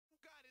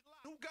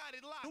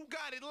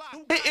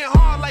Hitting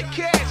hard like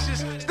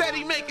cashes,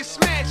 steady making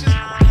smashes.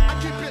 I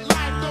keep it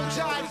live, don't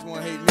jive. Just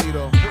wanna hate me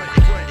though.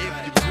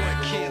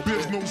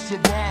 There's no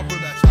survivor.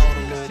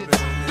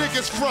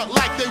 Niggas front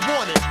like they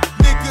want it.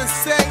 Niggas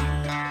say,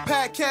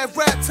 Pat can't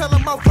rap, tell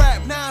him I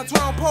rap.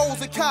 9-drum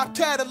poles and cop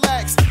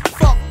Cadillacs.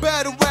 Fuck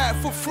battle rap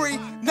for free,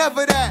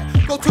 never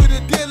that. Go to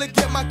the dealer,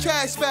 get my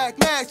cash back,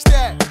 match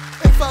that.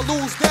 If I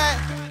lose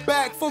that,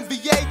 back from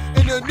VA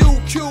in a new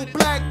Q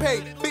black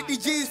pay. 50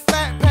 G's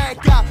flat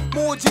pack, got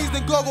more G's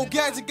than Google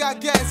Gadget, got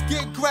gas,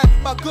 get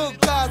grabbed by good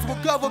guys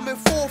with government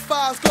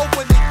 4-5s,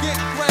 going to get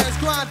grands,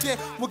 grinding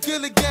with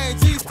Gilligan,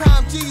 G's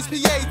time G's,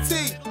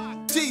 PAT,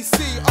 GC,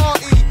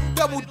 RE,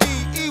 double D,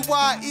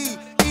 EYE,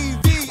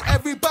 EV,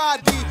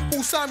 everybody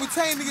who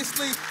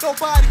simultaneously,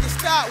 nobody can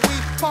stop we,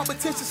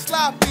 competition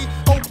sloppy,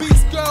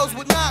 obese girls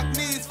with knock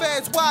knees,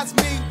 feds watch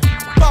me,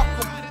 fuck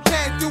them.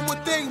 Can't do a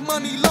thing,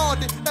 money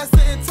laundered. That's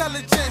the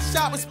intelligence,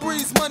 shopping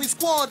sprees, money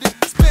squandered.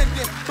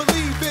 Spending,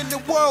 believe in the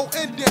world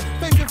ending.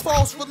 Faking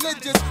false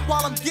religions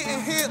while I'm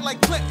getting hit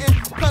like Clinton.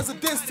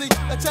 Presidency,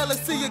 a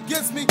jealousy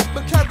against me.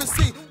 But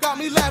currency got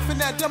me laughing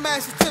at dumb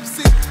asses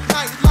tipsy.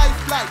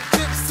 Nightlife like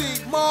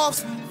gypsy,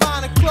 moths,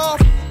 fine a cloth.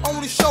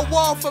 Only show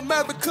off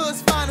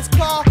America's finest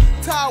car.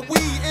 Tie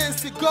weed and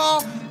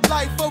cigar.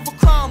 Life of a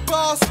crime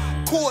boss.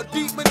 Caught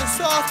deep in the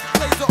sauce.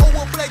 Plays the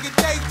over blade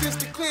a day just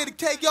to clear the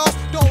chaos.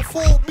 Don't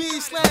fool me,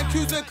 slam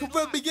Q's and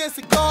Caribbean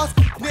cigars.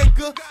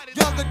 Nigga,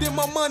 younger than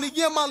my money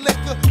and my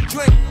liquor.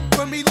 Drink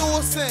from me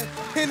Lawson,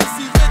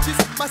 Hennessy riches.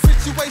 My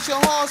situation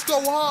hard,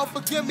 go hard.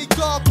 Forgive me,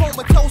 God,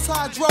 comatose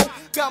hydro.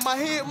 Got my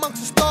head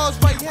amongst the stars,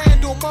 right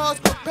hand on Mars.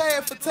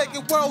 Prepared for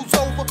taking worlds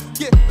over.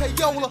 Get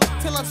payola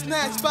till I'm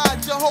snatched by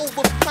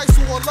Jehovah. Christ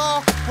to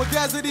Allah, with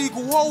Desert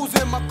Eagle holes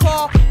in my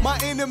car. My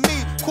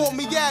enemy caught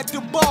me at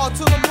the bar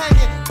till I'm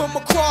hanging from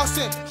a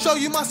crossing. Show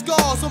you my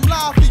scars, I'm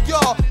live for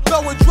y'all.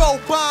 Blowing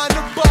drove behind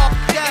the bar.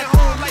 Hitting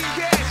hard like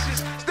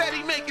cashes,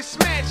 steady making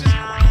smashes.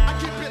 I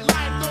keep it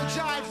live, don't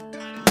jive.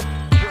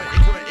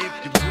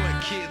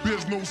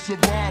 There's no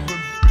surviving.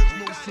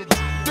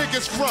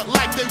 Niggas front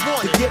like they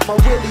want it. To get my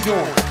willy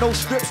on, no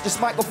strips, just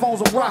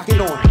microphones I'm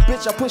rocking on.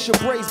 Bitch, I push your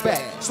braids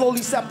back,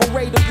 slowly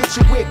separate them, get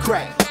your wig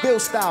cracked. Bill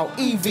style,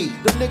 EV,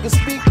 the niggas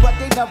speak, but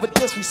they never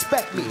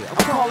disrespect me. I'm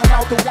calling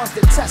out the ones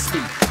that test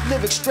me.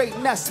 Lyrics straight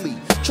Nestle,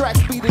 track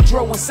speed and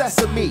dro and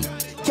sesame.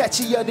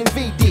 Catchier than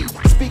VD,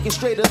 speaking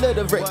straight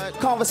illiterate,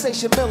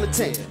 conversation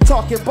militant,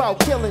 talking about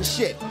killing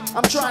shit.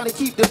 I'm trying to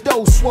keep the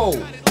dough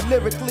swole.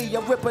 Lyrically,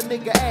 I rip a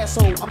nigga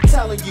asshole, I'm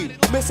telling you.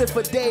 Missing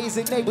for days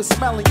and they was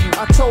smelling you.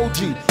 I told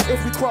you,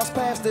 if we cross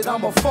paths then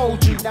I'ma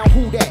fold you. Now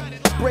who that?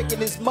 Breaking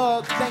his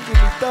mug, thanking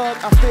me thug.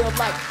 I feel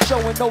like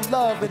showing no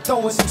love and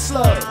throwing some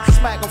slugs.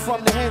 Smack 'em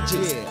from the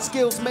hinges.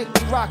 Skills make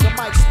me rock a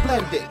mic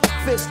splendid.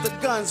 Fist the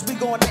guns, we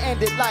gonna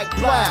end it like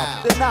blow.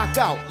 The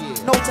knockout,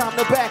 no time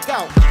to back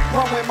out.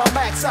 Run with my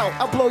max out,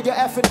 I'll blow your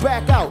effing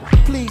back out.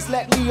 Please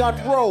let me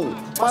unroll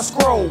my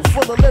scroll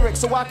full of lyrics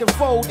so I can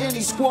fold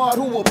any squad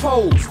who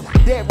oppose.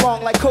 Dead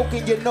wrong like coke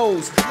in your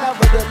nose.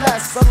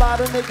 Nevertheless, a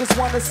lot of niggas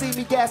wanna see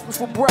me gasping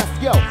for breath.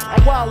 Yo,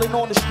 I'm wildin'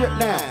 on the strip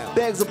now.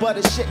 Bags of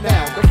butter shit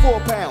now. The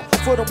 4-pound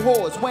for them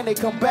whores when they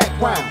come back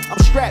round. I'm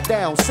strapped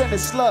down, sending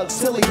slugs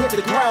till he hit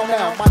the ground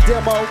now. My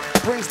demo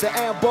brings the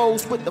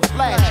ambos with the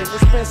flashing.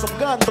 It's been some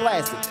gun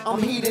blasting.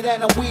 I'm heated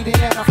and I'm weeded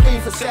and I'm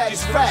feeding for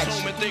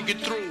satisfaction.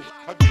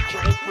 I get you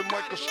open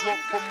like a slump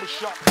from a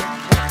shot.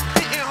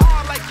 Hitting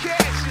hard like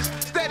cashes,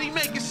 steady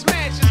making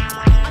smashes.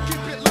 I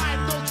keep it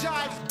live, don't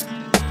jive.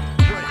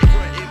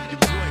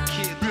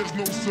 There's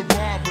no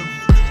surviving.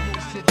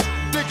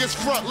 Niggas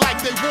front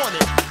like they want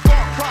it.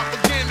 Fuck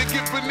propaganda,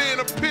 get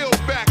banana peel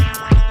back.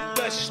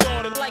 Let's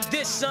start it like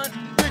this, son.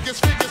 Niggas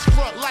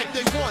front like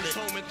they want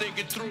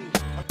it.